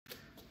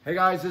Hey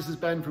guys, this is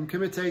Ben from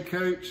Kumite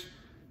Coach.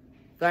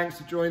 Thanks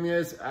for joining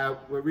us.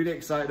 We're really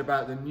excited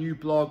about the new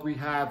blog we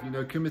have. You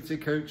know,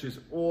 Kumite Coach is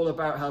all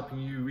about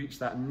helping you reach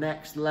that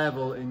next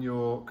level in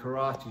your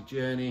karate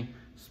journey,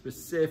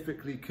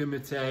 specifically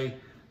Kumite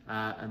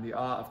and the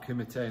art of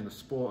Kumite and the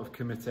sport of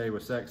Kumite. We're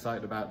so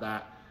excited about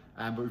that.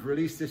 But we've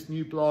released this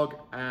new blog,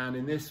 and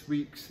in this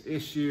week's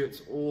issue,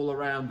 it's all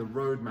around the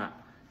roadmap.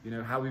 You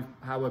know,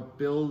 how we're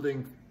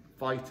building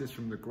fighters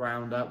from the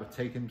ground up. We're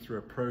taking them through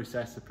a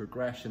process, a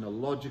progression, a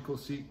logical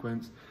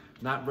sequence.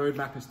 And that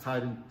roadmap is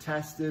tried and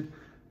tested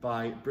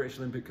by British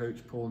Olympic coach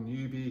Paul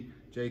Newby,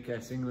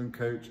 JKS England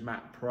coach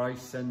Matt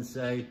Price,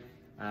 Sensei,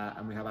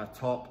 and we have our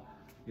top,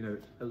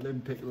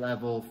 Olympic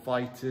level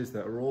fighters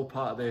that are all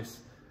part of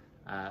this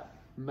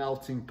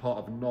melting pot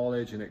of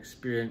knowledge and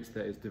experience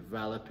that is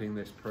developing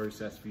this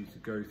process for you to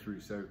go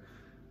through. So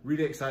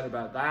really excited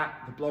about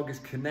that. The blog is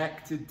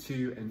connected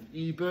to an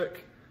ebook.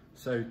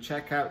 So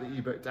check out the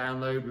ebook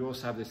download. We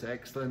also have this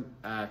excellent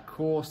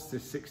course,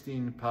 this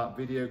 16-part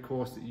video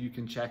course that you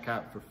can check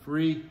out for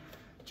free.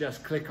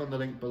 Just click on the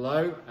link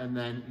below and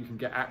then you can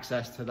get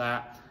access to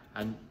that,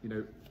 and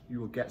you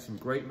will get some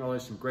great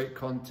knowledge, some great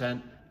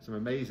content, some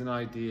amazing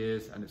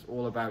ideas, and it's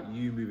all about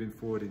you moving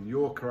forward in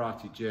your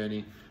karate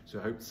journey. So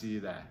I hope to see you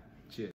there.